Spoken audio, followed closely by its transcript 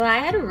Well, I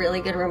had a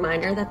really good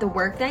reminder that the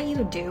work that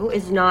you do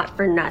is not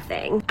for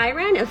nothing. I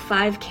ran a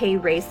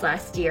 5K race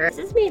last year. This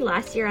is me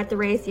last year at the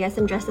race. Yes,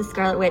 I'm dressed as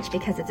Scarlet Witch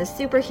because it's a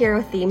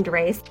superhero themed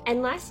race.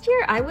 And last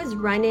year I was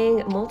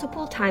running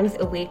multiple times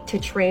a week to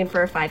train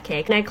for a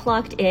 5K, and I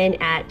clocked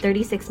in at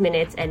 36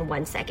 minutes and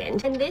 1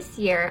 second. And this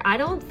year, I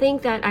don't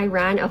think that I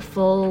ran a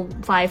full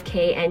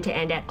 5K end to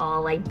end at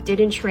all. I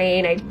didn't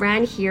train. I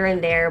ran here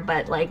and there,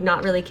 but like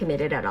not really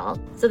committed at all.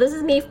 So this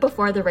is me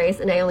before the race,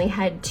 and I only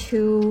had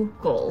 2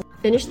 goals.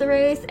 Finish the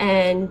race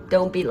and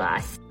don't be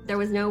last. There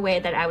was no way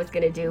that I was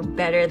gonna do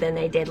better than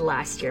I did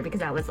last year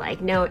because I was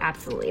like, no,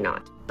 absolutely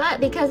not.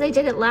 But because I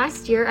did it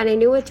last year and I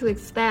knew what to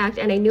expect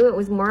and I knew it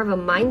was more of a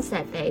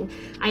mindset thing,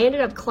 I ended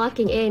up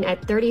clocking in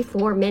at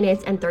 34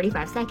 minutes and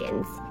 35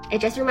 seconds.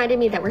 It just reminded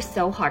me that we're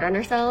so hard on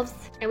ourselves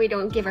and we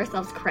don't give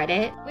ourselves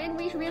credit when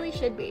we really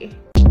should be.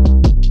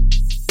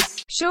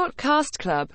 Short Cast Club